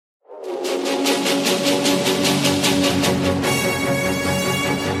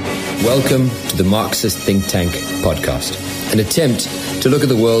Welcome to the Marxist Think Tank podcast, an attempt to look at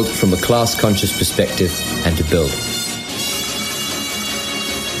the world from a class-conscious perspective and to build.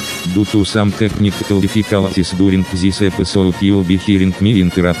 Due to some technical difficulties during this episode you'll be hearing me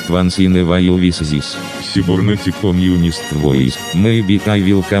interrupt once in a while with this cybernetic communist voice. Maybe I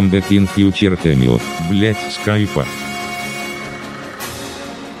will come back in future cameo. Блять, скайпа.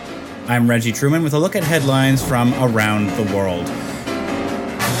 I'm Reggie Truman with a look at headlines from around the world.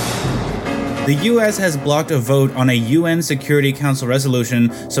 The U.S. has blocked a vote on a UN Security Council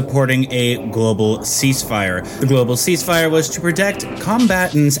resolution supporting a global ceasefire. The global ceasefire was to protect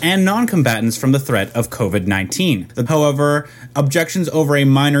combatants and non-combatants from the threat of COVID-19. However, objections over a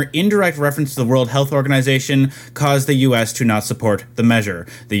minor indirect reference to the World Health Organization caused the U.S. to not support the measure.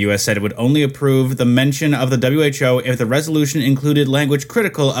 The U.S. said it would only approve the mention of the WHO if the resolution included language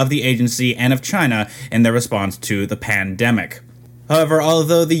critical of the agency and of China in their response to the pandemic. However,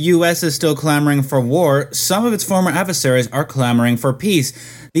 although the U.S. is still clamoring for war, some of its former adversaries are clamoring for peace.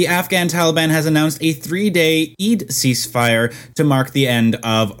 The Afghan Taliban has announced a 3-day Eid ceasefire to mark the end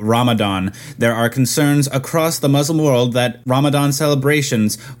of Ramadan. There are concerns across the Muslim world that Ramadan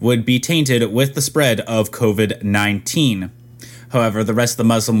celebrations would be tainted with the spread of COVID-19. However, the rest of the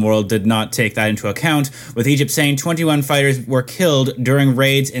Muslim world did not take that into account, with Egypt saying 21 fighters were killed during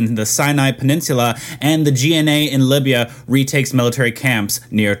raids in the Sinai Peninsula, and the GNA in Libya retakes military camps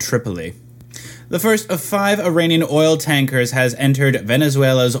near Tripoli. The first of 5 Iranian oil tankers has entered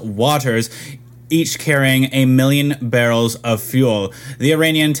Venezuela's waters, each carrying 1 million barrels of fuel. The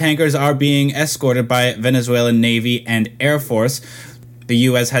Iranian tankers are being escorted by Venezuelan Navy and Air Force. The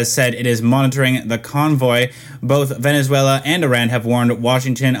U.S. has said it is monitoring the convoy. Both Venezuela and Iran have warned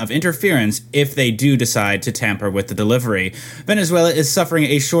Washington of interference if they do decide to tamper with the delivery. Venezuela is suffering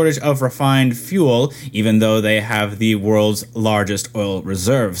a shortage of refined fuel, even though they have the world's largest oil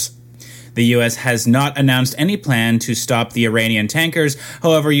reserves. The U.S. has not announced any plan to stop the Iranian tankers.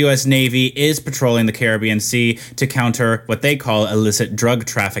 However, U.S. Navy is patrolling the Caribbean Sea to counter what they call illicit drug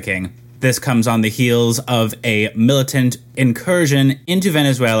trafficking. This comes on the heels of a militant incursion into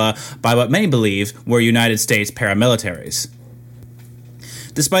Venezuela by what many believe were United States paramilitaries.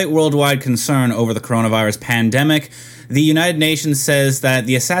 Despite worldwide concern over the coronavirus pandemic, the United Nations says that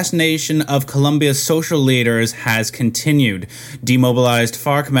the assassination of Colombia's social leaders has continued. Demobilized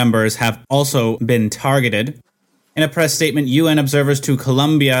FARC members have also been targeted. In a press statement, UN observers to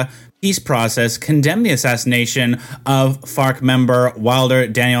Colombia peace process condemned the assassination of FARC member Wilder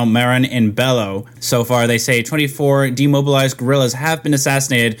Daniel Marin in Bello. So far, they say 24 demobilized guerrillas have been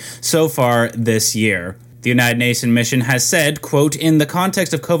assassinated so far this year. The United Nations mission has said, quote, in the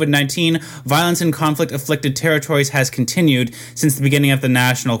context of COVID-19, violence in conflict-afflicted territories has continued. Since the beginning of the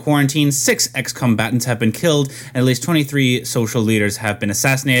national quarantine, 6 ex-combatants have been killed, and at least 23 social leaders have been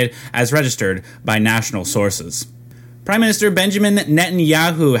assassinated, as registered by national sources. Prime Minister Benjamin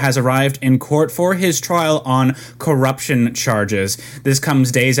Netanyahu has arrived in court for his trial on corruption charges. This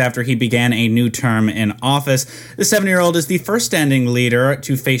comes days after he began a new term in office. The 70-year-old is the first standing leader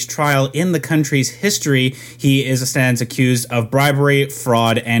to face trial in the country's history. He stands accused of bribery,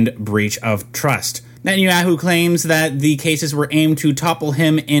 fraud, and breach of trust. Netanyahu claims that the cases were aimed to topple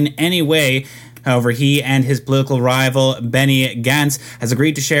him in any way. However, he and his political rival, Benny Gantz, has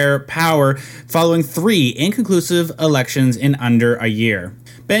agreed to share power following 3 inconclusive elections in under a year.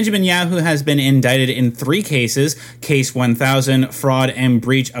 Benjamin Netanyahu has been indicted in 3 cases: Case 1000, fraud and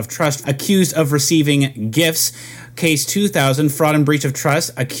breach of trust, accused of receiving gifts; Case 2000, fraud and breach of trust,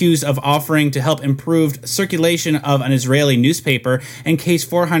 accused of offering to help improve circulation of an Israeli newspaper; and Case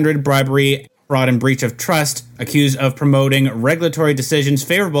 400, bribery, fraud and breach of trust, accused of promoting regulatory decisions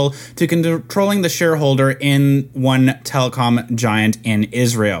favorable to controlling the shareholder in one telecom giant in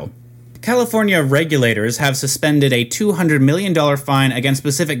Israel. California regulators have suspended a $200 million fine against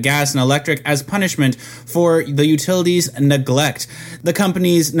Pacific Gas and Electric as punishment for the utility's neglect. The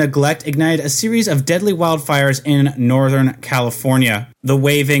company's neglect ignited a series of deadly wildfires in Northern California. The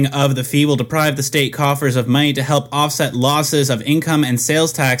waiving of the fee will deprive the state coffers of money to help offset losses of income and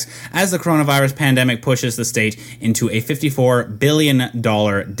sales tax as the coronavirus pandemic pushes the state into a $54 billion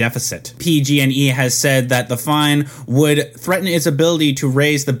deficit. PG&E has said that the fine would threaten its ability to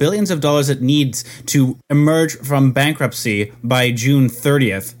raise the billions of dollars it needs to emerge from bankruptcy by June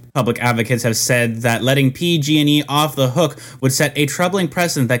 30th. Public advocates have said that letting PG&E off the hook would set a troubling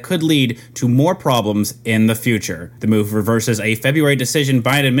precedent that could lead to more problems in the future. The move reverses a February decision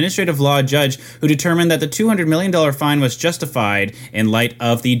by an administrative law judge who determined that the $200 million fine was justified in light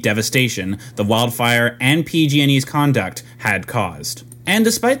of the devastation the wildfire and PG&E's conduct had caused. And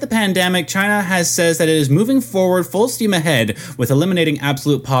despite the pandemic, China says that it is moving forward full steam ahead with eliminating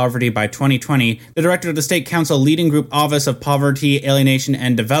absolute poverty by 2020. The director of the State Council Leading Group Office of Poverty, Alienation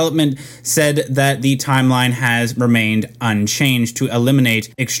and Development said that the timeline has remained unchanged to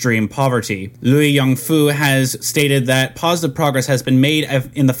eliminate extreme poverty. Lui Yongfu has stated that positive progress has been made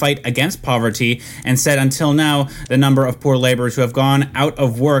in the fight against poverty and said until now, the number of poor laborers who have gone out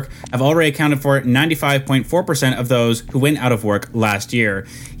of work have already accounted for 95.4% of those who went out of work last year.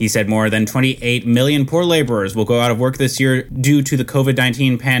 He said more than 28 million poor laborers will go out of work this year due to the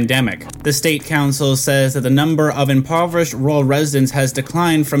COVID-19 pandemic. The State Council says that the number of impoverished rural residents has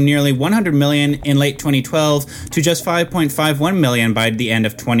declined from nearly 100 million in late 2012 to just 5.51 million by the end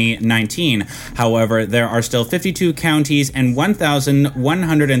of 2019. However, there are still 52 counties and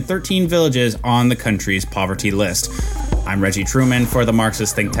 1,113 villages on the country's poverty list. I'm Reggie Truman for the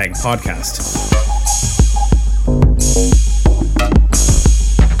Marxist Think Tank podcast.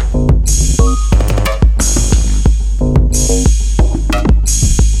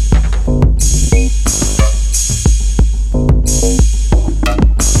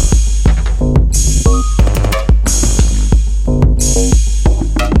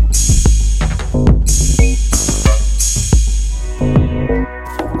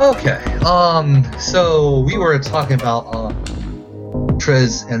 So we were talking about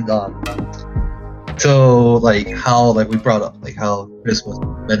Triz and so like how like we brought up like how Triz was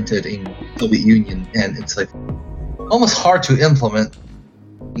invented in Soviet Union, and it's like almost hard to implement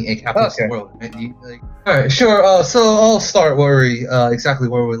in a capitalist world. Right? All right, sure. So I'll start exactly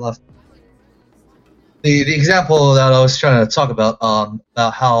where we left. The example that I was trying to talk about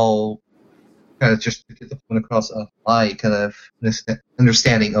how kind of just to get the point across of my kind of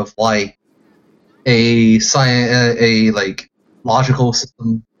understanding of why a like logical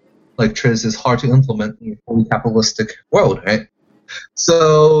system like Triz is hard to implement in a fully capitalistic world, right?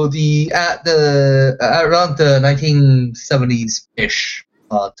 So around the 1970s ish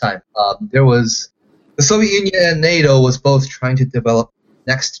time, there was the Soviet Union and NATO was both trying to develop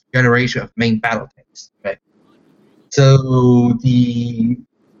next generation of main battle tanks, right? So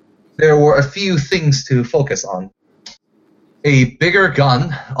there were a few things to focus on. A bigger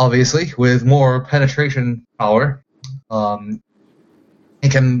gun, obviously, with more penetration power.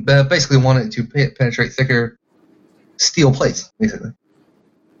 It can basically want it to penetrate thicker steel plates, basically.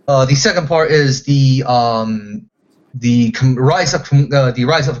 The second part is the rise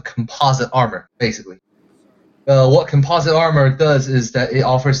of composite armor, basically. What composite armor does is that it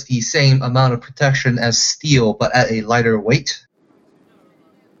offers the same amount of protection as steel, but at a lighter weight.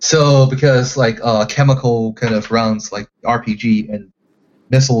 So, because like chemical kind of rounds like RPG and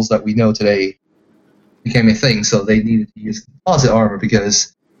missiles that we know today became a thing, so they needed to use composite armor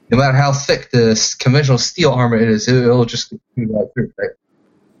because no matter how thick the conventional steel armor is, it'll just go right through, right?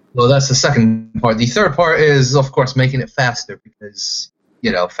 So that's the second part. The third part is, of course, making it faster because,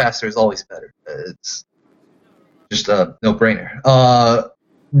 faster is always better. It's just a no-brainer.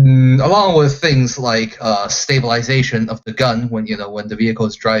 Along with things like stabilization of the gun, when the vehicle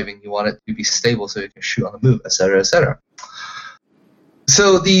is driving, you want it to be stable so you can shoot on the move, etc., etc.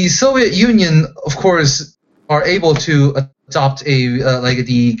 So the Soviet Union, of course, are able to adopt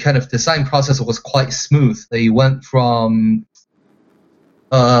the kind of design process was quite smooth. They went from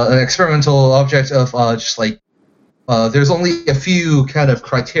an experimental object of there's only a few kind of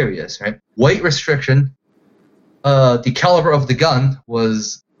criterias, right? Weight restriction. The caliber of the gun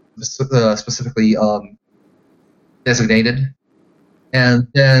was specifically designated, and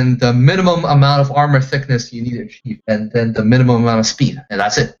then the minimum amount of armor thickness you need to achieve, and then the minimum amount of speed, and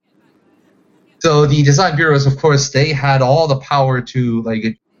that's it. So the design bureaus, of course, they had all the power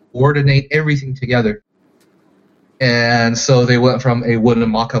to coordinate everything together, and so they went from a wooden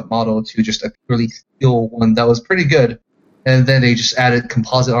mock-up model to just a purely steel one that was pretty good. And then they just added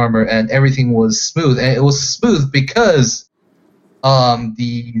composite armor, and everything was smooth. And it was smooth because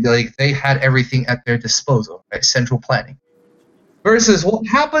they had everything at their disposal, right? Central planning. Versus what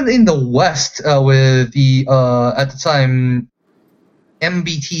happened in the West with the at the time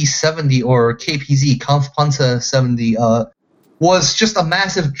MBT 70 or KPZ Kampfpanzer 70 was just a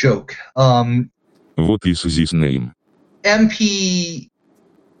massive joke. What is this name? MBT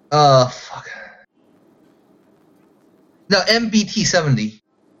 70,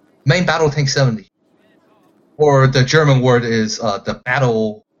 main battle tank 70, or the German word is the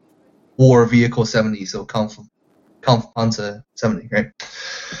battle war vehicle 70, so Kampfpanzer 70, right?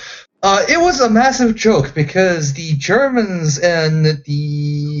 It was a massive joke because the Germans and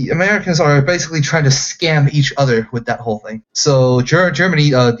the Americans are basically trying to scam each other with that whole thing. So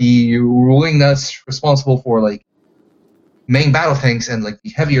Germany, the ruling that's responsible for main battle tanks and like the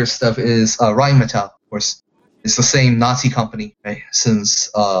heavier stuff is Rheinmetall, of course. It's the same Nazi company, right? Since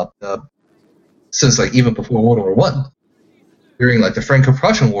like even before World War One, during like the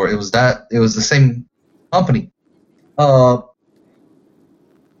Franco-Prussian War, it was the same company. I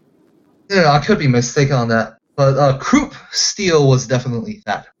could be mistaken on that, but Krupp steel was definitely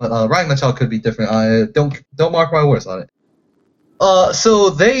that. But Rheinmetall could be different. I don't mark my words on it.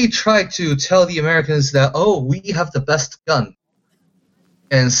 So they tried to tell the Americans that, oh, we have the best gun.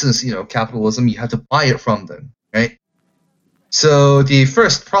 And since, capitalism, you have to buy it from them, right? So the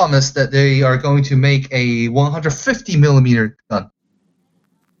first promised that they are going to make a 150 millimeter gun,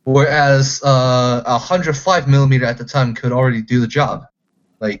 whereas 105 millimeter at the time could already do the job,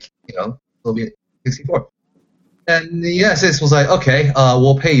 like, Soviet 64. And the United States was like, okay,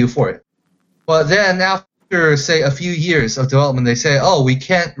 we'll pay you for it. But then after, say, a few years of development, they say, oh, we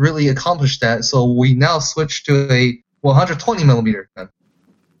can't really accomplish that, so we now switch to a 120 millimeter gun.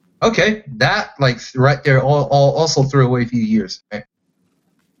 Okay, that, like, right there also threw away a few years. Okay?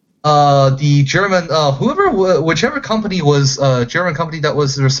 The German, whichever company was German company that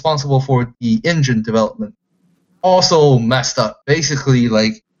was responsible for the engine development, also messed up. Basically,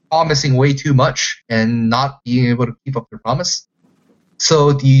 like, promising way too much and not being able to keep up their promise.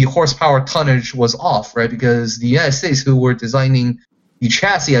 So the horsepower tonnage was off, right? Because the United States, who were designing the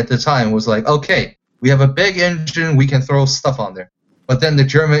chassis at the time, was like, okay, we have a big engine, we can throw stuff on there. But then the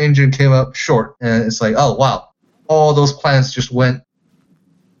German engine came up short, and it's like, oh, wow, all those plans just went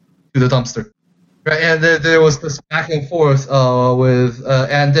to the dumpster. Right? And there was this back and forth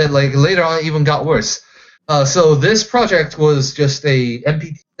and then, like, later on it even got worse. So this project was just a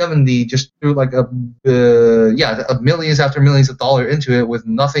MPT-70, just threw like millions after millions of dollars into it with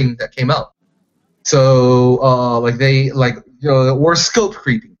nothing that came out. So they were scope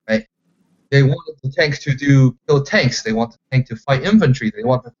creeping, right? They wanted the tank to kill tanks. They want the tank to fight infantry. They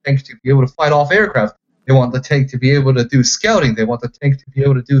want the tank to be able to fight off aircraft. They want the tank to be able to do scouting. They want the tank to be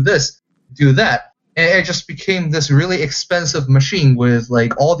able to do this, do that. And it just became this really expensive machine with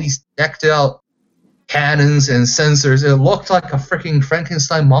like all these decked out cannons and sensors. It looked like a freaking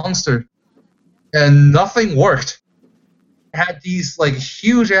Frankenstein monster, and nothing worked. It had these like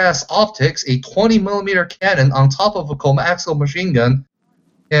huge ass optics, a 20 millimeter cannon on top of a coaxial machine gun,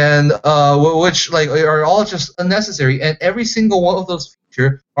 and which like are all just unnecessary. And every single one of those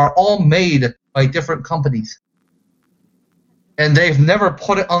features are all made by different companies, and they've never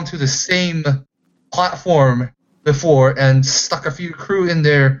put it onto the same platform before and stuck a few crew in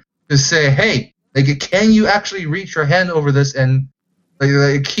there to say, hey, like, can you actually reach your hand over this and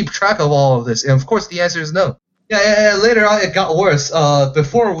like keep track of all of this? And of course, the answer is no. Yeah. Later on, it got worse.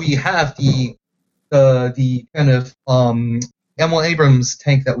 Before we have the kind of M1 Abrams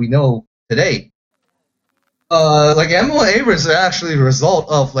tank that we know today, like M1 Abrams are actually a result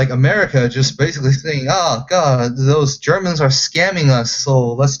of like America just basically saying, oh god, those Germans are scamming us,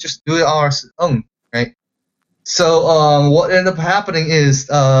 so let's just do it on our own, right? So what ended up happening is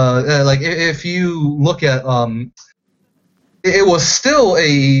like if you look at it was still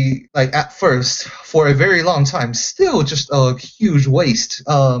at first for a very long time still just a huge waste.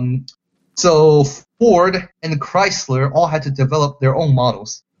 So Ford and Chrysler all had to develop their own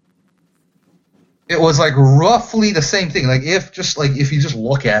models. It was like roughly the same thing. Like if you just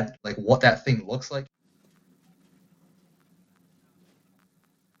look at like what that thing looks like.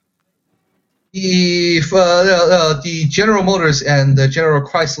 The General Motors and the General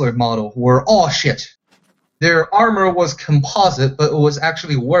Chrysler model were all shit. Their armor was composite, but it was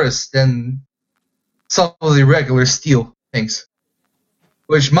actually worse than some of the regular steel tanks.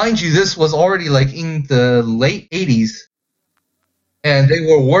 Which, mind you, this was already like in the late 80s, and they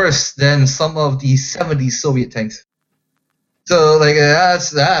were worse than some of the 70s Soviet tanks. So like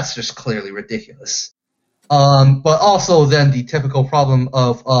that's just clearly ridiculous. But also then the typical problem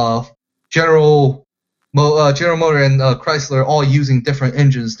of General Motor and Chrysler all using different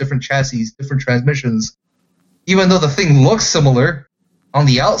engines, different chassis, different transmissions. Even though the thing looks similar on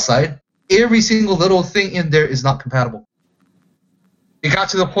the outside, every single little thing in there is not compatible. It got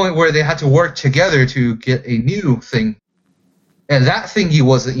to the point where they had to work together to get a new thing. And that thingy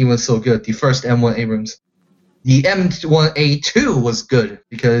wasn't even so good, the first M1 Abrams. The M1A2 was good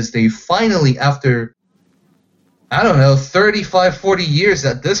because they finally, after, I don't know, 35, 40 years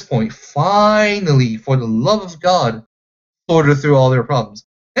at this point, finally, for the love of God, sorted through all their problems.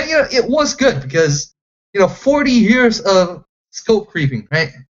 And, it was good because, 40 years of scope creeping,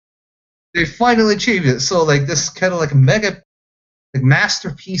 right? They finally achieved it. So, like, this kind of like a mega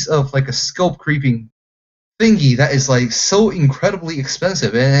masterpiece of, like, a scope creeping thingy that is, like, so incredibly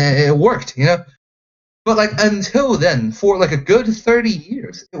expensive. And it worked, But like until then, for like a good 30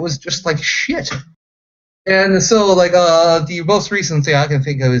 years, it was just like shit. And so like the most recent thing I can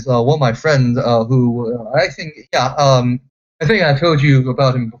think of is one of my friends who I think I think I told you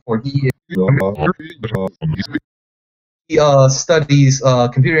about him before. He studies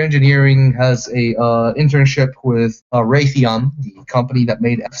computer engineering, has a internship with Raytheon, the company that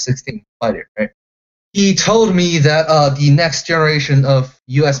made F-16 fighter, right? He told me that the next generation of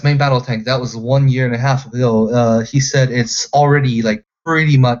U.S. main battle tank, that was 1.5 years ago, he said it's already like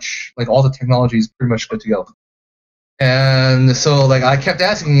pretty much, like all the technology is pretty much good to go. And so like I kept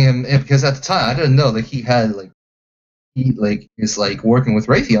asking him, because at the time I didn't know like he is like working with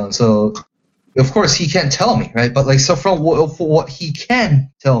Raytheon, so of course he can't tell me, right? But like so from what he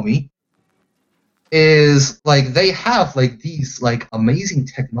can tell me is like they have like these like amazing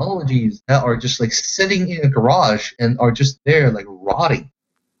technologies that are just like sitting in a garage and are just there like rotting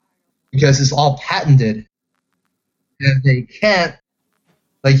because it's all patented, and they can't,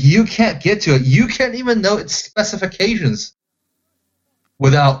 like, you can't get to it. You can't even know its specifications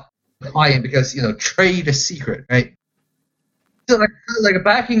without buying, because trade is secret, right? So like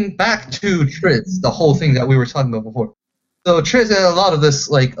backing back to TRIDS, the whole thing that we were talking about before. So TRIDS and a lot of this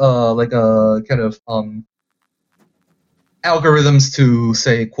kind of algorithms to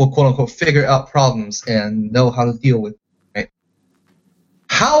say quote unquote figure out problems and know how to deal with, right?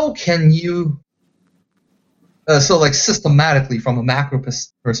 How can you so like systematically from a macro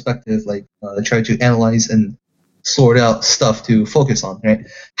perspective, like try to analyze and sort out stuff to focus on, right?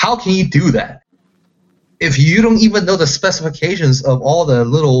 How can you do that if you don't even know the specifications of all the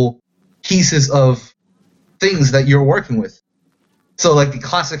little pieces of things that you're working with? So like the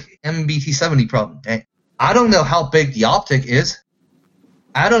classic MBT70 problem, right? I don't know how big the optic is.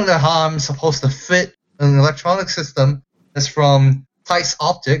 I don't know how I'm supposed to fit an electronic system that's from Zeiss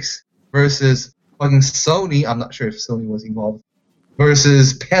Optics versus fucking Sony. I'm not sure if Sony was involved.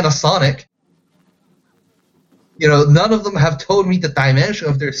 Versus Panasonic. None of them have told me the dimension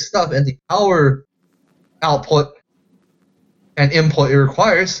of their stuff and the power output and input it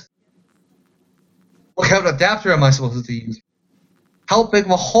requires. What kind of adapter am I supposed to use? How big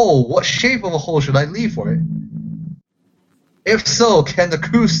of a hole? What shape of a hole should I leave for it? If so, can the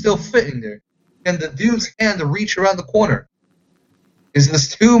crew still fit in there? Can the dude's hand reach around the corner? Is this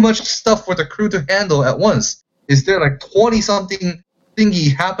too much stuff for the crew to handle at once? Is there like 20-something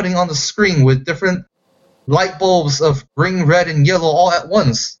thingy happening on the screen with different light bulbs of green, red, and yellow all at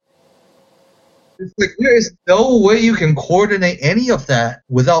once? It's like there is no way you can coordinate any of that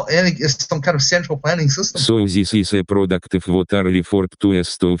without some kind of central planning system. So this is a product of what are referred to as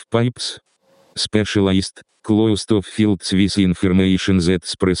stovepipes? Specialized, closed-off fields with information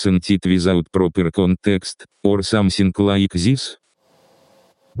that's presented without proper context, or something like this?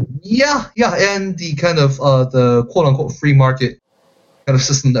 Yeah, and the kind of the quote-unquote free market kind of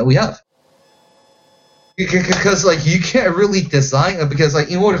system that we have. Because like you can't really design, because like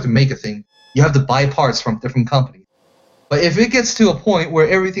in order to make a thing, you have to buy parts from different companies. But if it gets to a point where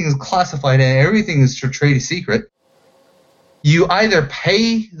everything is classified and everything is trade secret, you either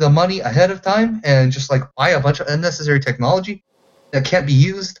pay the money ahead of time and just like buy a bunch of unnecessary technology that can't be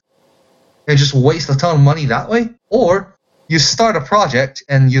used and just waste a ton of money that way, or you start a project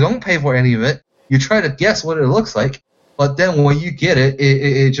and you don't pay for any of it, you try to guess what it looks like, but then when you get it,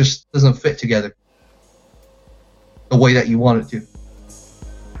 it just doesn't fit together the way that you want it to.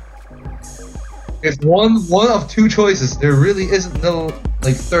 It's one of two choices. There really isn't no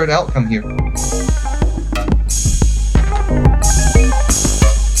like third outcome here.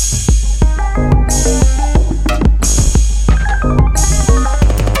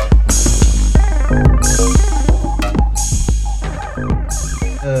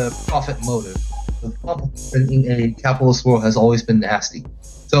 Profit motive. The competition in a capitalist world has always been nasty.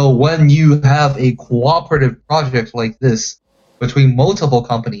 So when you have a cooperative project like this between multiple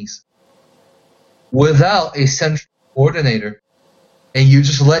companies without a central coordinator, and you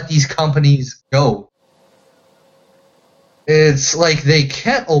just let these companies go, it's like they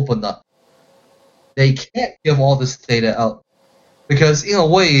can't open up. They can't give all this data out. Because in a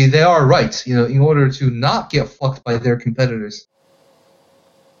way, they are right, in order to not get fucked by their competitors.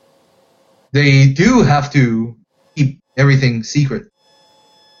 They do have to keep everything secret.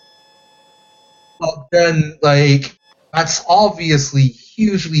 But then, like, that's obviously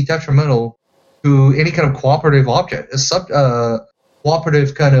hugely detrimental to any kind of cooperative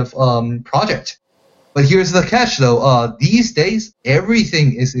cooperative kind of project. But here's the catch, though. These days,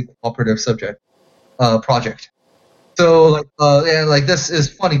 everything is a cooperative project. So, like, this is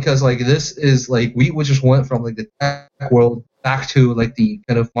funny because, like, this is we just went from like the tech world back to like the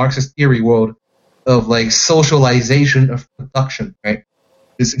kind of Marxist theory world of like socialization of production, right?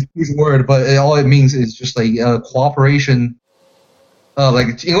 It's a huge word, but all it means is just like cooperation.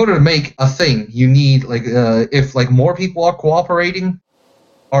 Like in order to make a thing, you need like if like more people are cooperating,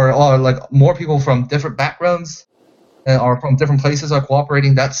 or like more people from different backgrounds or from different places are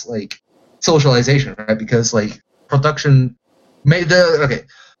cooperating. That's like socialization, right? Because like production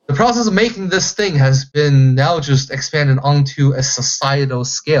the process of making this thing has been now just expanded onto a societal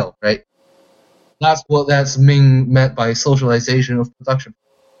scale, right? That's what that's meant by socialization of production.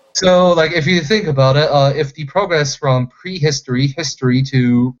 So, like, if you think about it, if the progress from history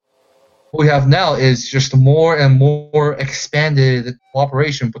to what we have now is just more and more expanded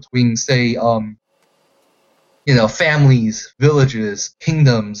cooperation between, say, families, villages,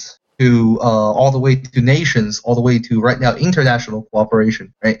 kingdoms, to all the way to nations, all the way to right now international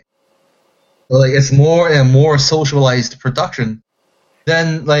cooperation, right? So, like, it's more and more socialized production.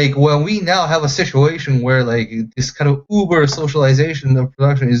 Then, like, when we now have a situation where, like, this kind of uber socialization of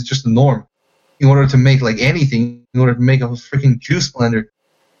production is just the norm, in order to make, like, anything, in order to make a freaking juice blender,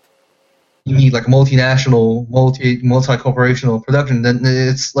 you need, like, multinational, multi-corporational production, then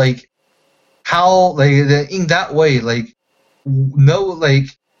it's, like, how, like, in that way, like, no, like,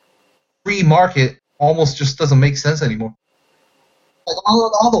 free market almost just doesn't make sense anymore. Like,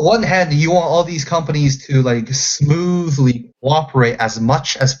 on the one hand, you want all these companies to like smoothly cooperate as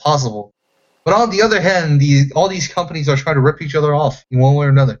much as possible, but on the other hand, all these companies are trying to rip each other off in one way or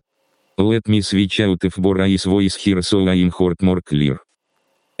another. Let me switch out of Borai's voice here so I'm heard more clear.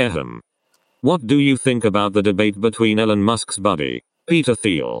 What do you think about the debate between Elon Musk's buddy, Peter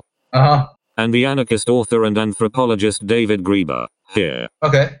Thiel, and the anarchist author and anthropologist David Graeber, here?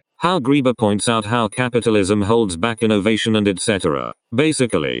 Okay. How Graeber points out how capitalism holds back innovation and etc.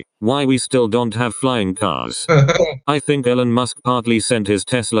 Basically, why we still don't have flying cars. I think Elon Musk partly sent his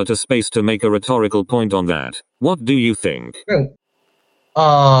Tesla to space to make a rhetorical point on that. What do you think?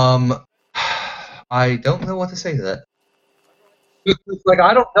 I don't know what to say to that. Like,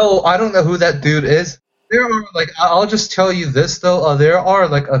 I don't know who that dude is. There are, like, I'll just tell you this though. There are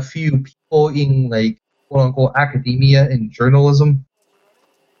like a few people in like quote unquote academia and journalism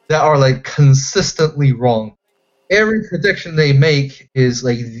that are like consistently wrong. Every prediction they make is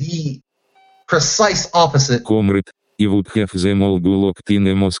like the precise opposite. Comrade, you would have them all locked in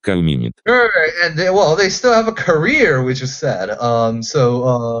a Moscow minute. Sure, and they still have a career, which is sad.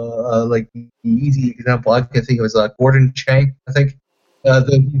 Like the easy example I can think of is Gordon Chang, I think.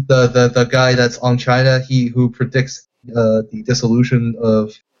 The guy that's on China, who predicts the dissolution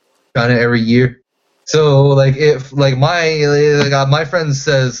of China every year. So like if like my friend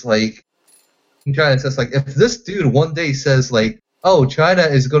says like in China says like if this dude one day says like, oh, China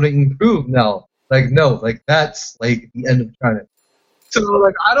is going to improve now, like no, like that's like the end of China. So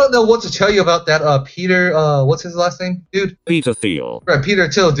like I don't know what to tell you about that Peter what's his last name, dude? Peter Thiel. Right,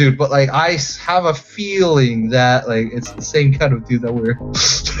 Peter Thiel, dude. But like I have a feeling that like it's the same kind of dude that we're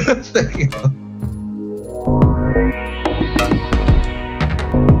thinking of.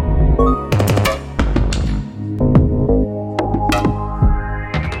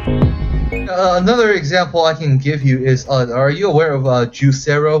 Another example I can give you is, are you aware of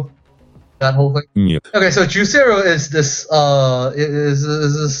Juicero? That whole thing? Yep. Okay, so Juicero is this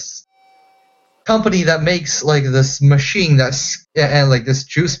company that makes like this machine and like this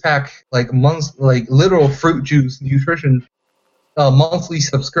juice pack like literal fruit juice nutrition monthly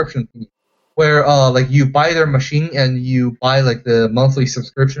subscription fee, where like you buy their machine and you buy like the monthly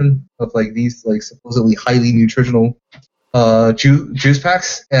subscription of like these like supposedly highly nutritional juice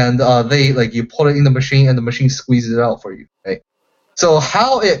packs, and they like you put it in the machine and the machine squeezes it out for you, right? So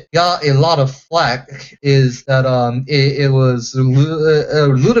how it got a lot of flack is that it was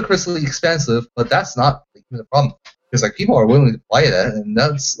ludicrously expensive, but that's not like, the problem, because like people are willing to buy that, and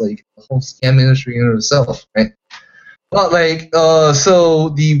that's like the whole scam industry in itself, right? But like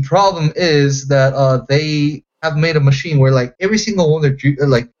so the problem is that they have made a machine where like every single one of their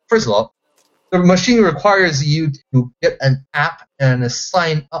like first of all, the machine requires you to get an app and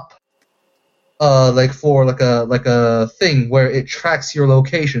sign up, like for like a thing where it tracks your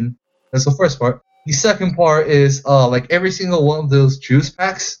location. That's the first part. The second part is like every single one of those juice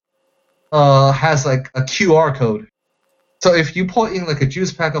packs has like a QR code. So if you put in like a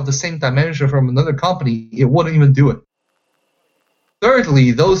juice pack of the same dimension from another company, it wouldn't even do it.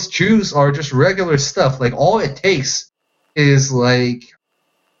 Thirdly, those juice are just regular stuff. Like all it takes is like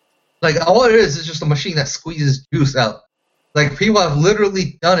all it is just a machine that squeezes juice out. Like people have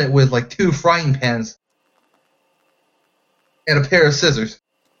literally done it with like 2 frying pans and a pair of scissors.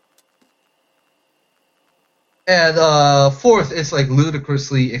 And fourth is like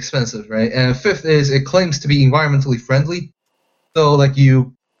ludicrously expensive, right? And fifth is it claims to be environmentally friendly. So like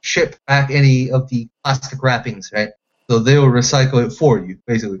you ship back any of the plastic wrappings, right? So they will recycle it for you,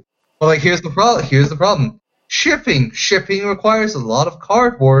 basically. But like here's the problem. Shipping requires a lot of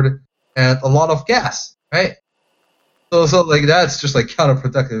cardboard and a lot of gas, right? So like that's just like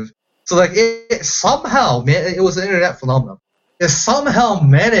counterproductive. So like it somehow, man, it was an internet phenomenon. It somehow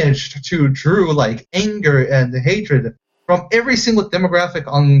managed to drew like anger and hatred from every single demographic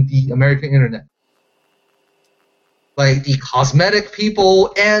on the American internet. Like the cosmetic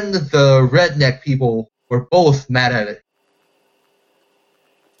people and the redneck people were both mad at it.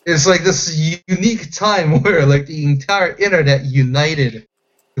 It's like this unique time where like the entire internet united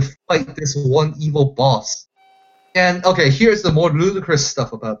to fight this one evil boss. And okay, here's the more ludicrous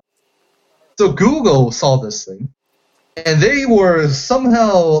stuff about it. So Google saw this thing, and they were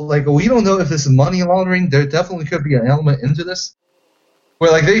somehow like, we don't know if this is money laundering. There definitely could be an element into this,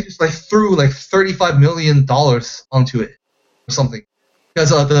 where like they just like threw like $35 million onto it or something,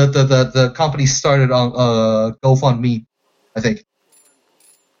 because the company started on GoFundMe, I think,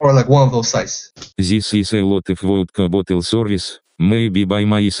 or like one of those sites. This is a lot of vodka bottle service. Maybe by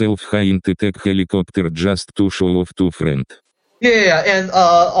myself high-end tech helicopter just to show off to friend. Yeah, and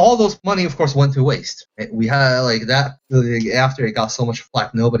all those money, of course, went to waste. We had like that after it got so much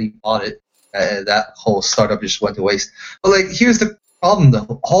flack, nobody bought it. That whole startup just went to waste. But like, here's the problem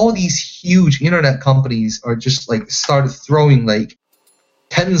though: all these huge internet companies are just like started throwing like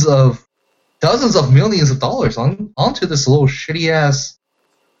dozens of millions of dollars onto this little shitty ass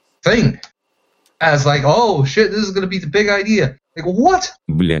thing, as like, oh shit, this is gonna be the big idea. Like what?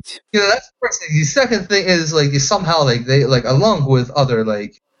 Блять. You know, that's the first thing. The second thing is like somehow like they like along with other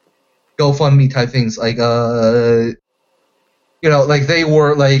like GoFundMe type things, like you know, like they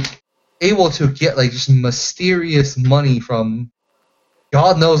were like able to get like just mysterious money from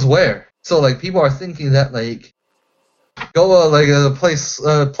God knows where. So like people are thinking that like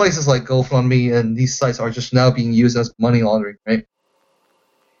places like GoFundMe and these sites are just now being used as money laundering, right?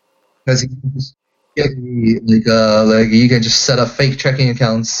 Because like you can just set up fake checking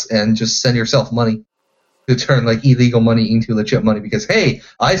accounts and just send yourself money to turn like illegal money into legit money, because hey,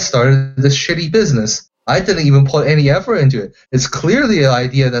 I started this shitty business. I didn't even put any effort into it. It's clearly an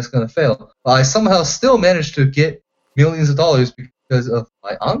idea that's going to fail, but I somehow still managed to get millions of dollars because of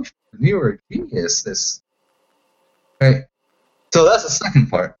my entrepreneur genius. Right. So that's the second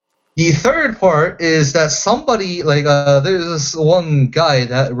part. The third part is that somebody like there's this one guy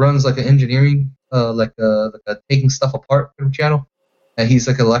that runs like an engineering like a taking stuff apart kind of channel, and he's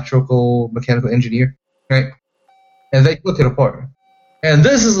like an electrical mechanical engineer, right? And they took it apart, and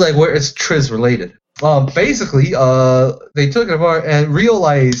this is like where it's Triz related. Basically, they took it apart and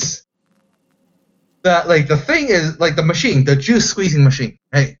realized that like the thing is like the machine, the juice squeezing machine,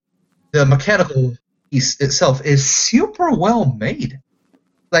 right? The mechanical piece itself is super well made.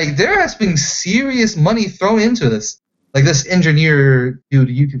 Like there has been serious money thrown into this. Like this engineer dude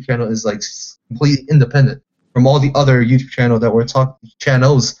YouTube channel is like completely independent from all the other YouTube channels that were talking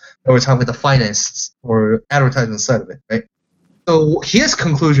about the finance or advertising side of it, right? So his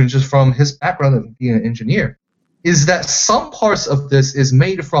conclusion, just from his background of being an engineer, is that some parts of this is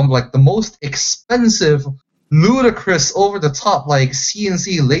made from like the most expensive, ludicrous, over the top, like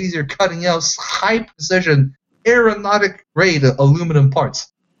CNC laser cutting out high precision aeronautic grade aluminum parts.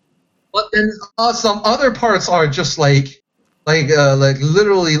 But then some other parts are just like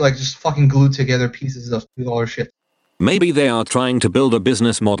literally like just fucking glued together pieces of $2 shit. Maybe they are trying to build a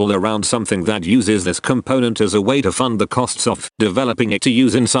business model around something that uses this component as a way to fund the costs of developing it to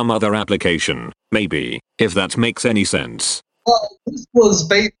use in some other application. Maybe, if that makes any sense. Well, this was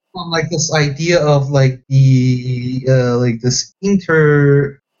based on like this idea of like the like this what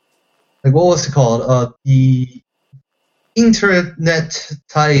was it called? The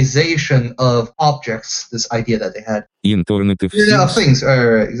internetization of objects, this idea that they had. Internet of things.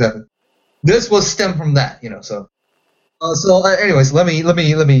 Exactly. This was stemmed from that, you know. So, anyways, let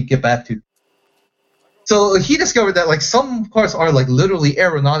me get back to. So he discovered that like some parts are like literally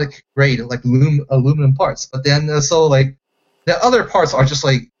aeronautic grade, like aluminum parts, but then so like the other parts are just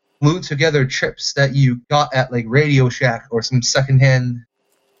like glued together chips that you got at like Radio Shack or some secondhand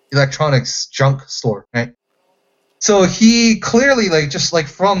electronics junk store, right? So he clearly like just like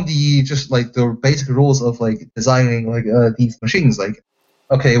from the basic rules of like designing like these machines, like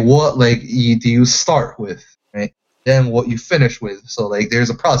okay, what like do you start with, right? Then what you finish with. So like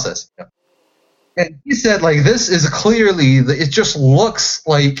there's a process, you know? And he said like this is clearly it just looks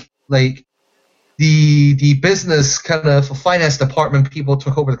like the business kind of finance department people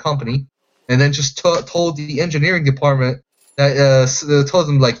took over the company and then just told the engineering department that told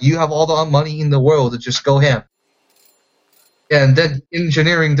them like, you have all the money in the world to just go ham. And then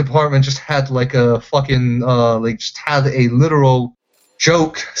engineering department just had like a fucking just had a literal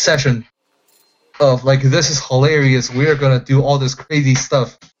joke session of like, this is hilarious, we're gonna do all this crazy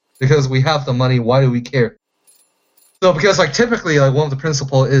stuff because we have the money, why do we care? So because like typically like one of the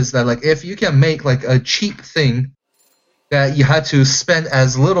principles is that like if you can make like a cheap thing that you had to spend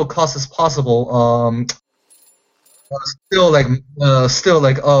as little cost as possible, still like they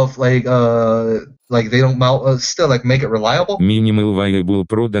don't still like make it reliable, Minimal viable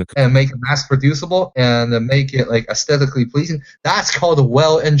product, and make it mass producible and make it like aesthetically pleasing. That's called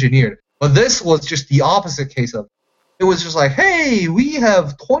well engineered. But this was just the opposite case of. It was just like, hey, we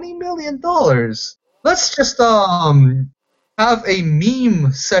have $20 million. Let's just have a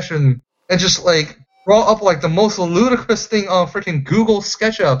meme session and just like draw up like the most ludicrous thing on freaking Google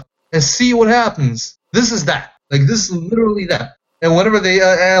SketchUp and see what happens. This is that. Like this is literally that. And whenever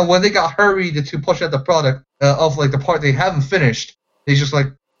when they got hurried to push out the product of like the part they haven't finished, they just like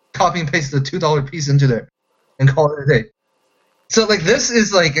copy and paste the $2 piece into there and call it a day. So like this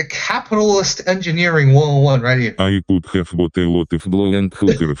is like a capitalist engineering 101 right here. I could have bought a lot of blow and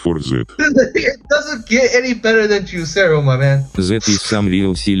hooker for that. It doesn't get any better than Juicero, my man. That is some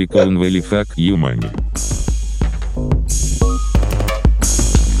real Silicon Valley fuck you money.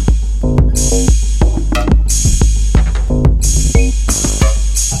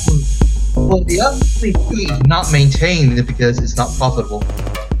 Well, the F-22 is not maintained because it's not profitable.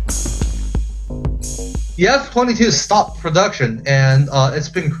 The F-22 stopped production and it's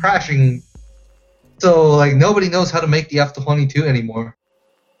been crashing. So like nobody knows how to make the F-22 anymore.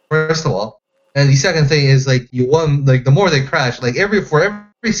 First of all, and the second thing is like the more they crash, like every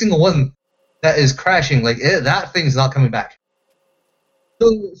single one that is crashing, like that thing's not coming back.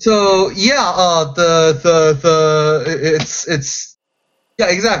 So yeah, yeah,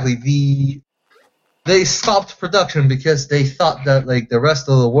 exactly. They stopped production because they thought that like the rest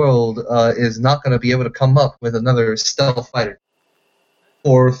of the world is not going to be able to come up with another stealth fighter,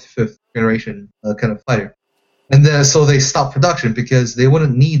 4th, 5th generation kind of fighter, and then so they stopped production because they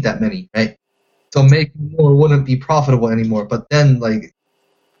wouldn't need that many, right? So making more wouldn't be profitable anymore. But then like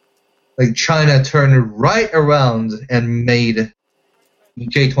China turned right around and made the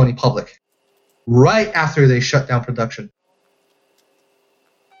J-20 public right after they shut down production.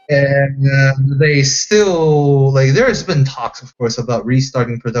 And they still like there's been talks, of course, about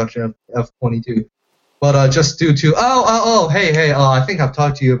restarting production of F-22, but just due to hey, I think I've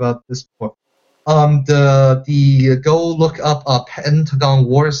talked to you about this before. The go look up Pentagon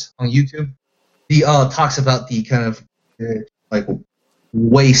Wars on YouTube. The talks about the kind of like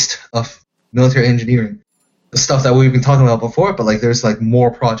waste of military engineering, the stuff that we've been talking about before, but like there's like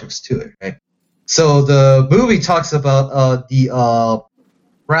more projects to it, right? So the movie talks about the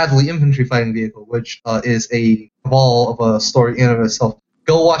Bradley infantry fighting vehicle, which is a cabal of a story in and of itself.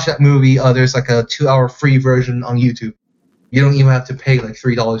 Go watch that movie. There's like a 2-hour free version on YouTube. You don't even have to pay like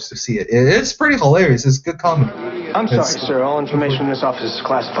 $3 to see it. It's pretty hilarious. It's good comedy. I'm sorry, sir. All information in this office is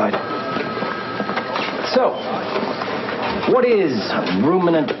classified. So, what is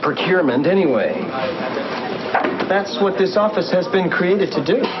ruminant procurement anyway? That's what this office has been created to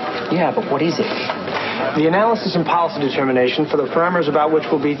do. Yeah, but what is it? The analysis and policy determination for the parameters about which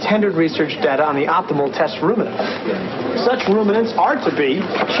will be tendered research data on the optimal test ruminants. Such ruminants are to be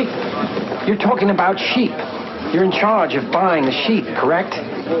sheep. You're talking about sheep. You're in charge of buying the sheep, correct?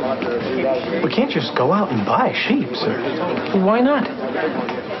 We can't just go out and buy sheep, sir. Why not?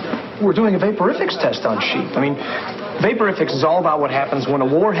 We're doing a vaporifics test on sheep. I mean, vaporifics is all about what happens when a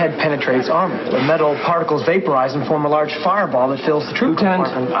warhead penetrates armor. The metal particles vaporize and form a large fireball that fills the troop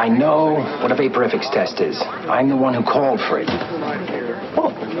compartment. I know what a vaporifics test is. I'm the one who called for it.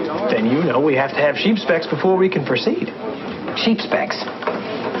 Well, then you know we have to have sheep specs before we can proceed. Sheep specs?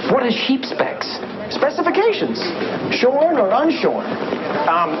 What are sheep specs? Specifications. Shorn or unshorn.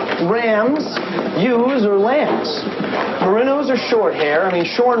 Rams, ewes, or lambs. Merinos or short hair. I mean,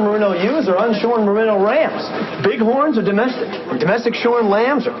 shorn merino ewes or unshorn merino rams. Bighorns or domestic. Domestic shorn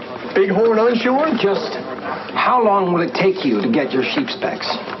lambs or bighorn unshorn. Just how long will it take you to get your sheep specs?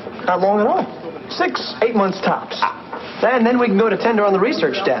 Not long at all. 6-8 months tops. And then we can go to tender on the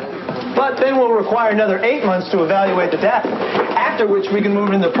research data. But then we'll require another 8 months to evaluate the data, after which we can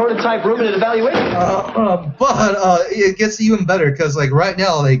move into the prototype ruminant evaluation. But it gets even better because like right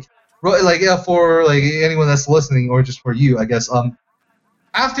now, for like anyone that's listening or just for you, I guess,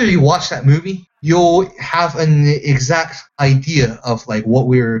 after you watch that movie, you'll have an exact idea of like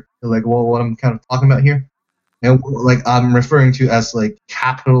what I'm kind of talking about here. and like I'm referring to as like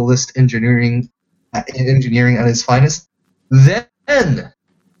capitalist engineering at its finest, then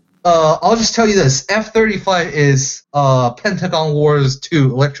I'll just tell you this: F-35 is Pentagon Wars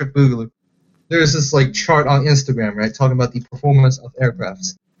 2 Electric Boogaloo. There's this like chart on Instagram, right, talking about the performance of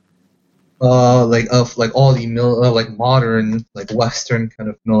aircrafts, like of like all the like modern like Western kind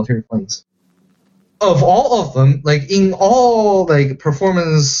of military planes. Of all of them, like in all like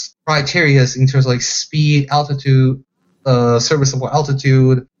performance criteria in terms of like speed, altitude, serviceable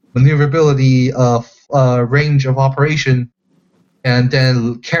altitude, maneuverability, range of operation, and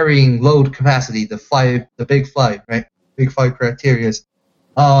then carrying load capacity, the big five, right? Big five criteria.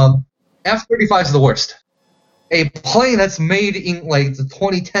 F-35 is the worst. A plane that's made in like the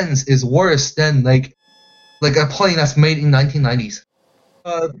 2010s is worse than like a plane that's made in 1990s.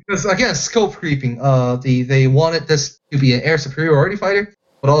 Because again, scope creeping. They wanted this to be an air superiority fighter,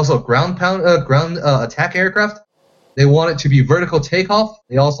 but also ground attack aircraft. They want it to be vertical takeoff.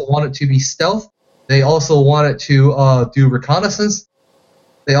 They also want it to be stealth. They also want it to do reconnaissance.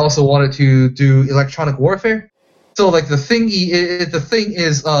 They also wanted to do electronic warfare. So like the thing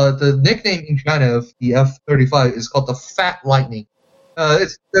is the nickname in China of the F-35 is called the Fat Lightning.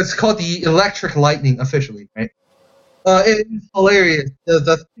 It's called the Electric Lightning officially, right? It's hilarious.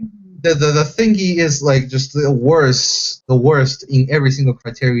 The thingy is like just the worst in every single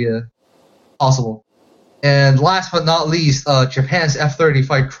criteria possible. And last but not least, Japan's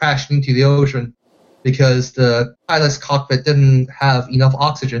F-35 crashed into the ocean because the pilot's cockpit didn't have enough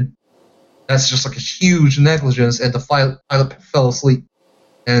oxygen. That's just like a huge negligence, and the pilot fell asleep,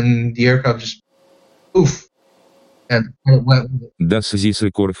 and the aircraft just poof. And it went with it. Does this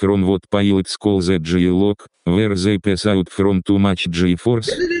occur from what pilots call the J-lock, where they pass out from too much G-force?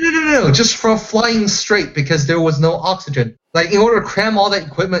 No, just from flying straight because there was no oxygen. Like, in order to cram all that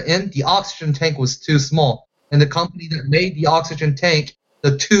equipment in, the oxygen tank was too small. And the company that made the oxygen tank,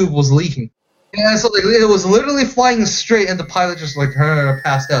 the tube was leaking. Yeah, so like, it was literally flying straight, and the pilot just like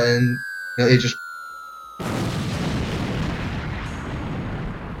passed out, and it just...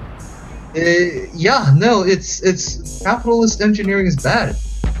 yeah, no, it's capitalist engineering is bad.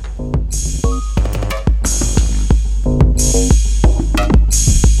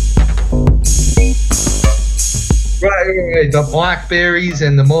 Right. The Blackberries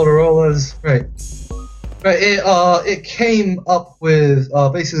and the Motorola's, right. It came up with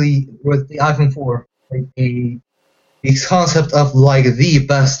basically with the iPhone 4, like the concept of like the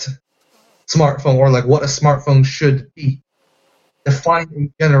best smartphone, or like what a smartphone should be. Define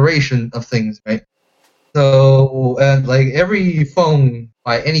a generation of things, right? So, and like every phone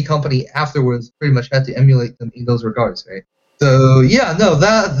by any company afterwards pretty much had to emulate them in those regards, right? So yeah, no,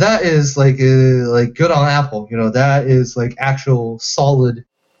 that is like good on Apple. You know, that is like actual solid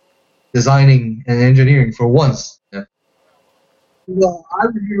designing and engineering for once. Yeah. Well, I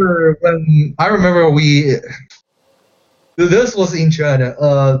remember this was in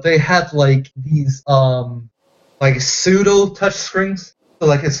China. They had like these like pseudo touch screens. So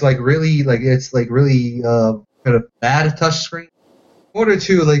like it's really kind of bad touch screen. In order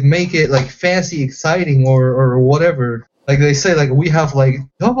to like make it like fancy, exciting, or whatever. Like they say, like we have like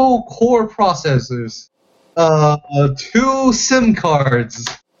double core processors, 2 SIM cards,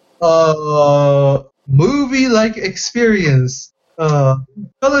 movie-like experience,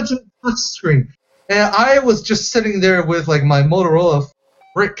 intelligent touchscreen. And I was just sitting there with like my Motorola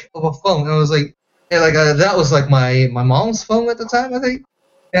brick of a phone, and I was like, that was like my mom's phone at the time, I think.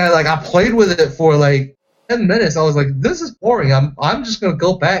 And like I played with it for like 10 minutes. I was like, this is boring. I'm just gonna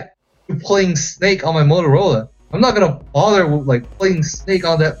go back to playing Snake on my Motorola. I'm not gonna bother with like playing Snake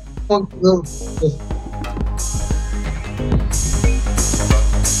on that funky little.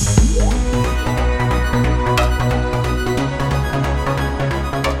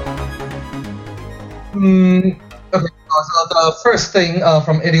 Okay, so the first thing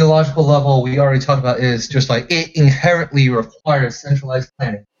from ideological level we already talked about is just like it inherently requires centralized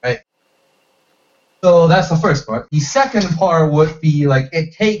planning, right? So that's the first part. The second part would be like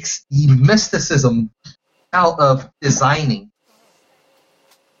it takes the mysticism out of designing.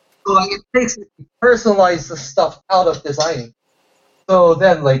 So like it takes to personalize the stuff out of designing. So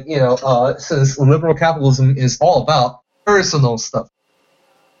then like, you know, since liberal capitalism is all about personal stuff.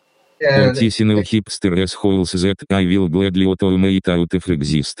 Artisanal hipster assholes that I will gladly automate out of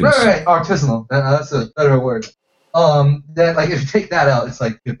existence. Right, artisanal. That's a better word. Then like if you take that out, it's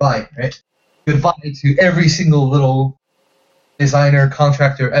like goodbye, right? Goodbye to every single little designer,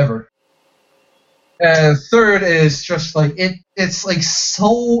 contractor ever. And third is just like it's like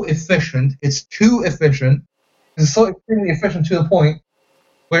so efficient. It's too efficient. It's so extremely efficient to the point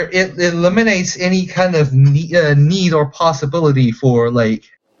where it eliminates any kind of need or possibility for like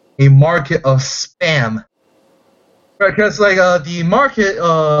a market of spam. Because like the market,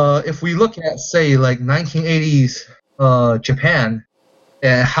 if we look at say like 1980s Japan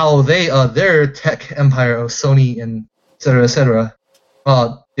and how they their tech empire of Sony and et cetera,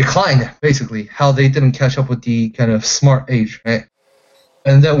 declined basically. How they didn't catch up with the kind of smart age, right?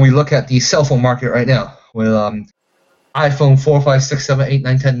 And then we look at the cell phone market right now with iPhone 4, 5, 6, 7, 8,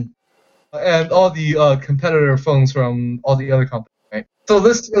 9, 10, and all the competitor phones from all the other companies, right? So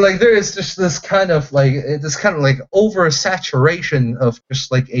this like there is just this kind of like oversaturation of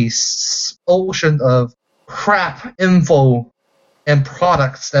just like a ocean of crap info and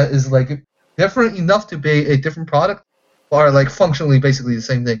products that is like different enough to be a different product, but are like functionally basically the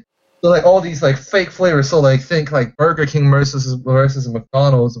same thing. So like all these like fake flavors. So like think like Burger King versus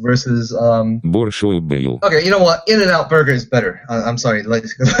McDonald's versus Okay, you know what? In-N-Out Burger is better. I'm sorry, like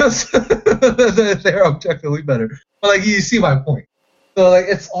they're objectively better. But like you see my point. So like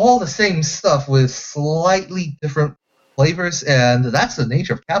it's all the same stuff with slightly different flavors, and that's the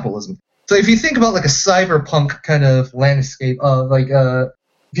nature of capitalism. So if you think about like a cyberpunk kind of landscape,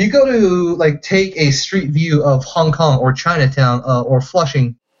 if you go to like take a street view of Hong Kong or Chinatown or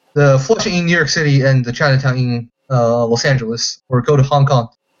Flushing. The Flushing in New York City and the Chinatown in Los Angeles, or go to Hong Kong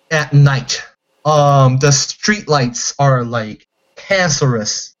at night. The street lights are like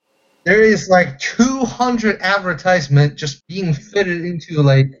cancerous. There is like 200 advertisement just being fitted into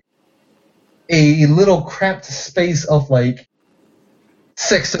like a little cramped space of like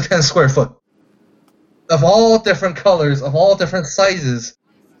 6 to 10 square foot, of all different colors, of all different sizes.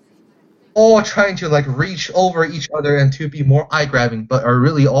 All trying to like reach over each other and to be more eye-grabbing, but are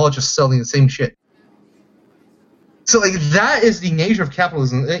really all just selling the same shit. So like that is the nature of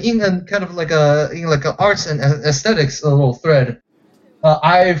capitalism. In a kind of like a arts and aesthetics little thread,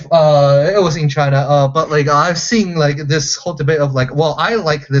 it was in China, but like I've seen like this whole debate of like, well, I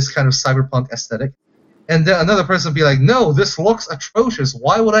like this kind of cyberpunk aesthetic, and then another person be like, no, this looks atrocious.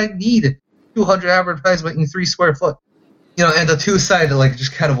 Why would I need 200 advertisement in 3 square foot? You know, and the two sides like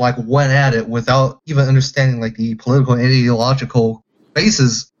just kind of like went at it without even understanding like the political and ideological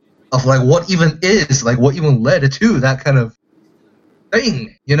basis of like what even is, like what even led to that kind of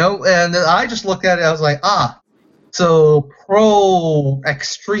thing, you know? And I just looked at it, I was like, so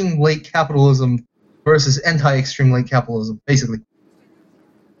pro-extreme late capitalism versus anti-extreme late capitalism, basically.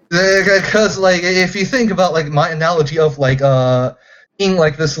 Because like if you think about like my analogy of like in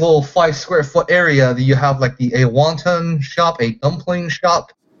like this little 5 square foot area, you have like a wonton shop, a dumpling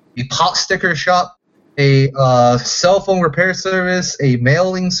shop, a pot sticker shop, a cell phone repair service, a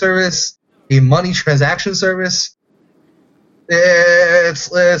mailing service, a money transaction service.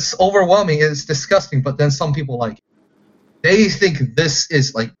 It's overwhelming. It's disgusting. But then some people like it. They think this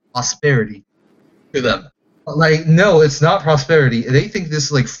is like prosperity to them. Like no, it's not prosperity. They think this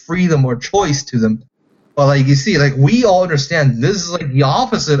is like freedom or choice to them. But like you see, like we all understand this is like the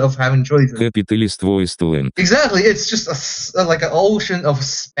opposite of having choices. Capitalist wasteland. Exactly, it's just like an ocean of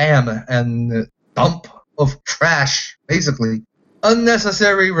spam and dump of trash, basically.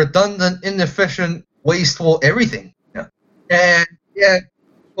 Unnecessary, redundant, inefficient, wasteful, everything. Yeah. And yeah,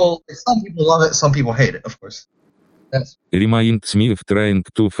 well, some people love it, some people hate it, of course. Reminds me of trying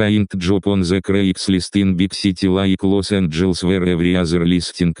to find job on the Craigslist in big city like Los Angeles where every other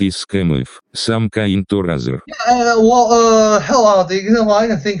listing is scam of some kind or other. Yeah, the I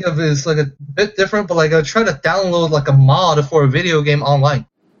can think of is like a bit different, but like I try to download like a mod for a video game online.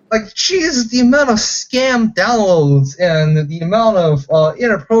 Like, Jesus, the amount of scam downloads and the amount of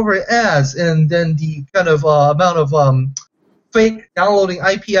inappropriate ads, and then the kind of amount of fake downloading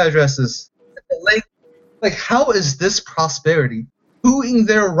IP addresses. Like, how is this prosperity? Who in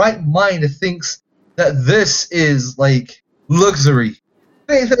their right mind thinks that this is, like, luxury?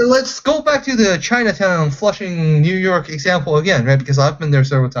 Hey, let's go back to the Chinatown, Flushing, New York example again, right? Because I've been there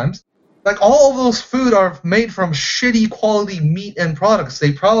several times. Like, all of those food are made from shitty quality meat and products. They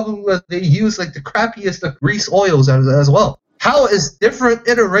use, like, the crappiest of grease oils as well. How is different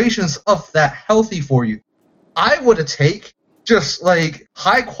iterations of that healthy for you? I would take just like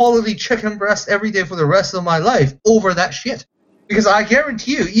high quality chicken breast every day for the rest of my life over that shit. Because I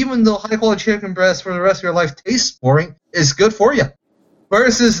guarantee you, even though high quality chicken breast for the rest of your life tastes boring, it's good for you.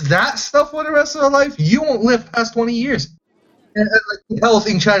 Versus that stuff for the rest of your life, you won't live past 20 years. And like, health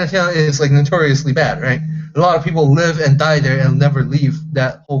in Chinatown is like notoriously bad, right? A lot of people live and die there and never leave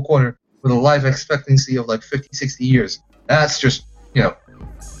that whole corner with a life expectancy of like 50, 60 years. That's just, you know.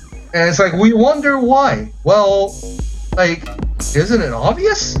 And it's like, we wonder why. Well, like, isn't it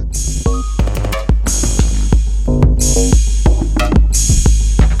obvious?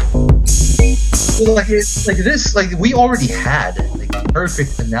 like it's like this, like we already had like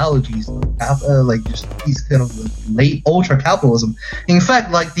perfect analogies of like just these kind of late ultra capitalism. In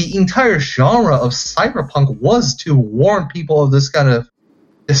fact, like the entire genre of cyberpunk was to warn people of this kind of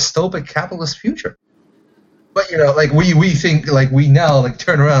dystopic capitalist future. But like we think, like we now like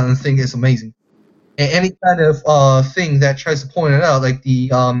turn around and think it's amazing. And any kind of thing that tries to point it out, like the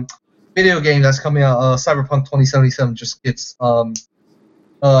video game that's coming out, Cyberpunk 2077, just gets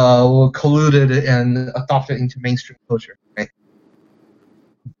colluded and adopted into mainstream culture. Right?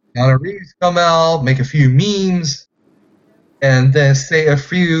 Keanu Reeves come out, make a few memes, and then say a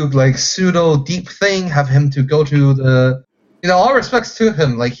few like pseudo deep thing, have him to go to the, all respects to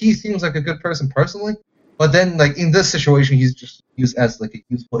him, like he seems like a good person personally, but then like in this situation he's just used as like a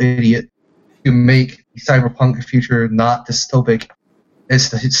useful idiot to make the cyberpunk future not dystopic,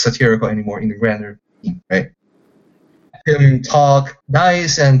 it's satirical anymore in the grander scheme, right? Him talk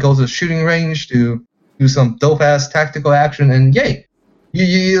nice and go to the shooting range to do some dope ass tactical action, and yay,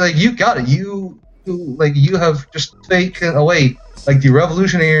 you got it. You have just taken away like the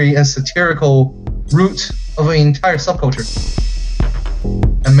revolutionary and satirical root of an entire subculture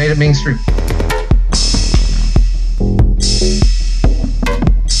and made it mainstream.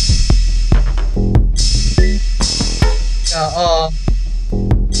 Yeah,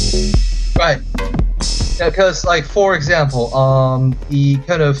 right. Yeah, because like for example, the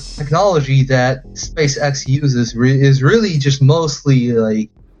kind of technology that SpaceX uses is really just mostly like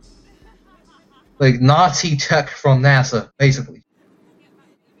Nazi tech from NASA, basically.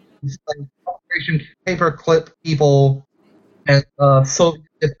 It's like Operation Paperclip people and Soviet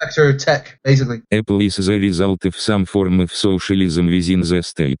defector tech, basically. Apple is the result of some form of socialism within the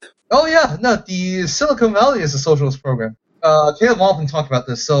state. Oh yeah, no, the Silicon Valley is a socialist program. Caleb often talked about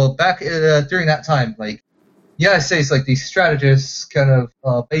this. So back during that time, like the United States, like these strategists kind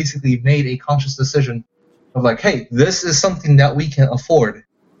of basically made a conscious decision of like, hey, this is something that we can afford,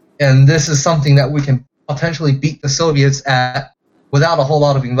 and this is something that we can potentially beat the Soviets at without a whole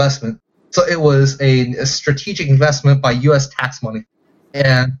lot of investment. So it was a strategic investment by U.S. tax money,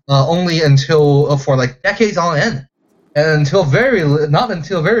 and only until for like decades on end, and not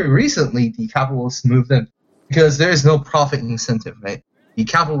until very recently, the capitalists moved in, because there is no profit incentive, right? The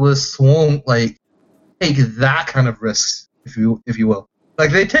capitalists won't like take that kind of risks, if you will.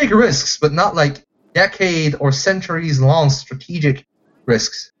 Like they take risks, but not like decade or centuries long strategic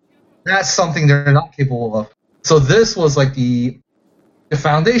risks. That's something they're not capable of. So this was like the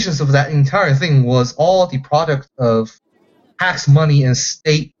foundations of that entire thing was all the product of tax money and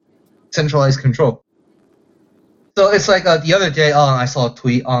state centralized control. So it's like the other day I saw a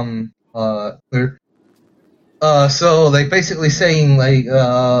tweet on Twitter. So like basically saying like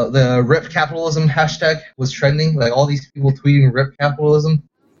the RIP capitalism hashtag was trending, like all these people tweeting RIP capitalism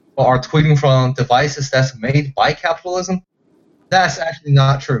are tweeting from devices that's made by capitalism. That's actually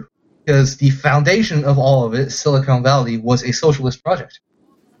not true, because the foundation of all of it, Silicon Valley, was a socialist project.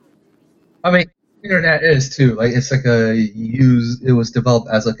 I mean, the internet is too. Like it's like it was developed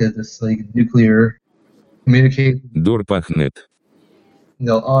as like this like nuclear communication. Dorpachnet.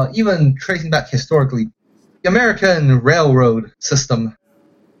 Even tracing back historically, the American railroad system,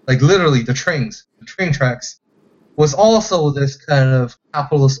 like literally the train tracks, was also this kind of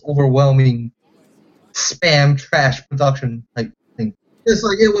capitalist overwhelming spam trash production type thing. It's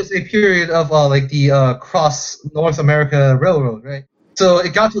like it was a period of like the cross North America railroad, right? So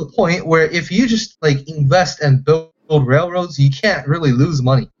it got to a point where if you just like invest and build railroads, you can't really lose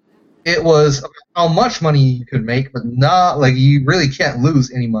money. It was how much money you could make, but not like you really can't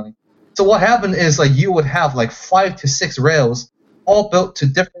lose any money. So what happened is like you would have like 5 to 6 rails, all built to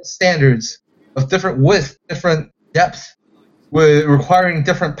different standards of different width, different depth, with requiring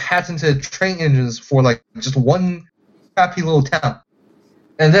different patented train engines for like just one crappy little town.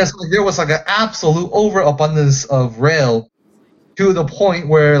 And then so there was like an absolute overabundance of rail, to the point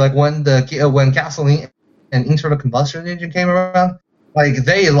where like when gasoline and internal combustion engine came around, like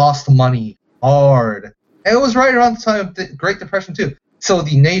they lost money hard. And it was right around the time of the Great Depression too. So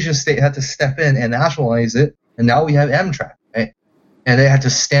the nation state had to step in and nationalize it, and now we have Amtrak, right? And they had to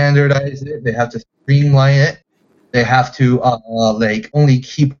standardize it, they have to streamline it, they have to like only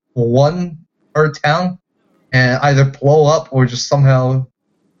keep one per town and either blow up or just somehow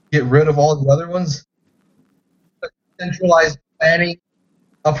get rid of all the other ones. Centralized planning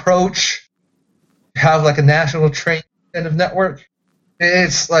approach, have like a national train kind of network.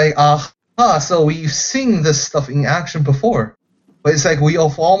 It's like so we've seen this stuff in action before, but it's like we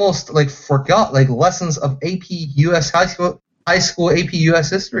have almost like forgot like lessons of AP US high school AP US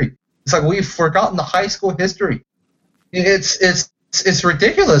history. It's like we've forgotten the high school history. It's it's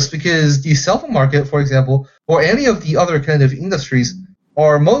ridiculous because the cell phone market, for example, or any of the other kind of industries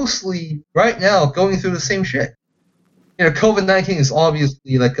are mostly right now going through the same shit. COVID-19 is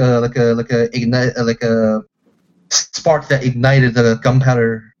obviously like a spark that ignited the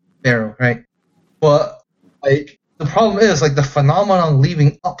gunpowder barrel, right? But like the problem is like the phenomenon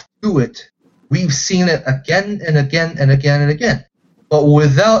leading up to it, we've seen it again and again and again and again. But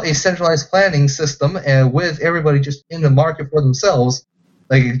without a centralized planning system and with everybody just in the market for themselves,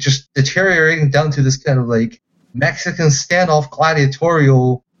 like just deteriorating down to this kind of like Mexican standoff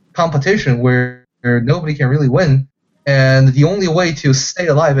gladiatorial competition where nobody can really win. And the only way to stay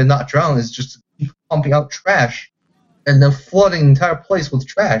alive and not drown is just to keep pumping out trash and then flooding the entire place with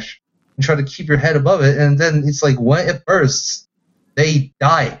trash and try to keep your head above it. And then it's like when it bursts, they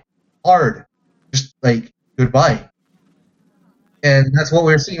die hard. Just like goodbye. And that's what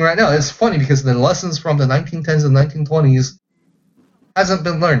we're seeing right now. It's funny because the lessons from the 1910s and 1920s hasn't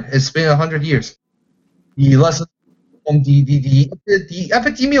been learned. It's been 100 years. The lesson from the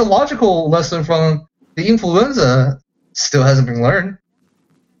epidemiological lesson from the influenza still hasn't been learned.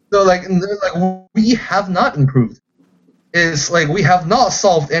 So like we have not improved. It's like we have not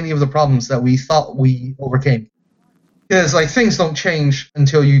solved any of the problems that we thought we overcame. Because like things don't change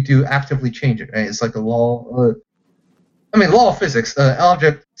until you do actively change it, right? It's like a law. Law of physics. An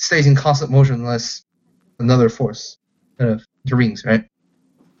object stays in constant motion unless another force kind of intervenes, right?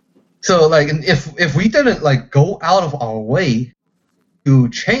 So like if we didn't like go out of our way to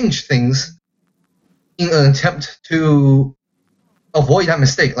change things in an attempt to avoid that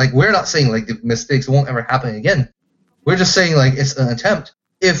mistake, like we're not saying like the mistakes won't ever happen again. We're just saying like it's an attempt.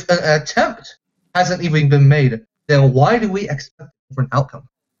 If an attempt hasn't even been made, then why do we expect a different outcome?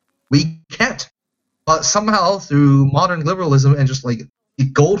 We can't. But somehow through modern liberalism and just like the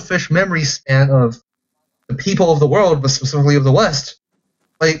goldfish memory span of the people of the world, but specifically of the West,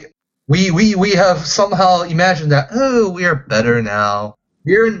 like we have somehow imagined that, oh, we are better now,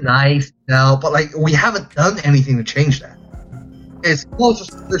 we're nice now, but like we haven't done anything to change that. It's all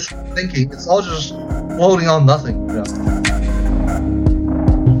just wishful thinking. It's all just floating on nothing.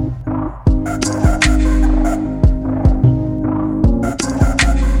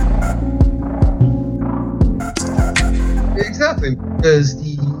 Exactly, because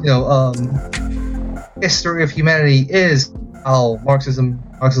the history of humanity is how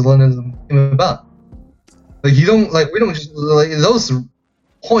Marxism-Leninism came about. Like we don't just like those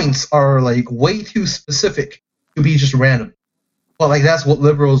points are like way too specific to be just random. But like that's what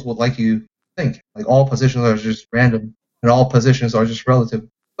liberals would like you to think. Like all positions are just random and all positions are just relative.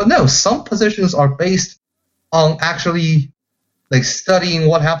 But no, some positions are based on actually like studying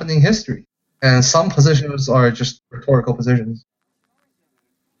what happened in history. And some positions are just rhetorical positions.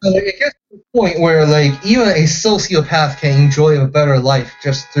 So like, it gets to the point where like even a sociopath can enjoy a better life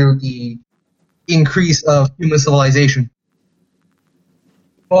just through the increase of human civilization.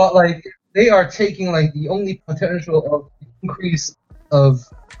 But like they are taking like the only potential of increase of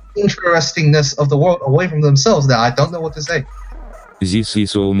interestingness of the world away from themselves that I don't know what to say. This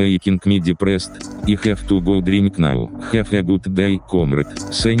is all making me depressed. I have to go drink now. Have a good day, comrade.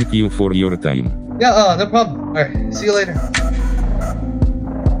 Thank you for your time. Yeah, no problem. Alright, see you later.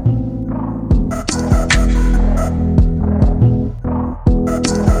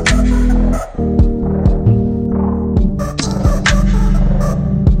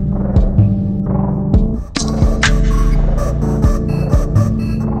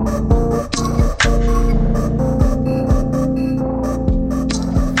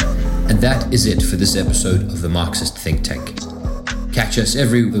 That is it for this episode of the Marxist Think Tank. Catch us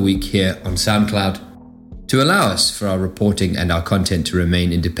every week here on SoundCloud. To allow us for our reporting and our content to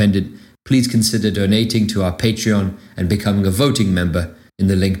remain independent, please consider donating to our Patreon and becoming a voting member in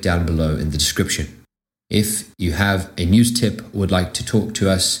the link down below in the description. If you have a news tip or would like to talk to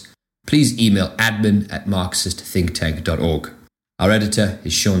us, please email admin@marxistthinktank.org. Our editor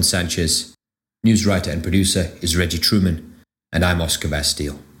is Sean Sanchez. News writer and producer is Reggie Truman. And I'm Oscar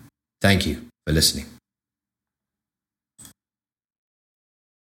Bastille. Thank you for listening.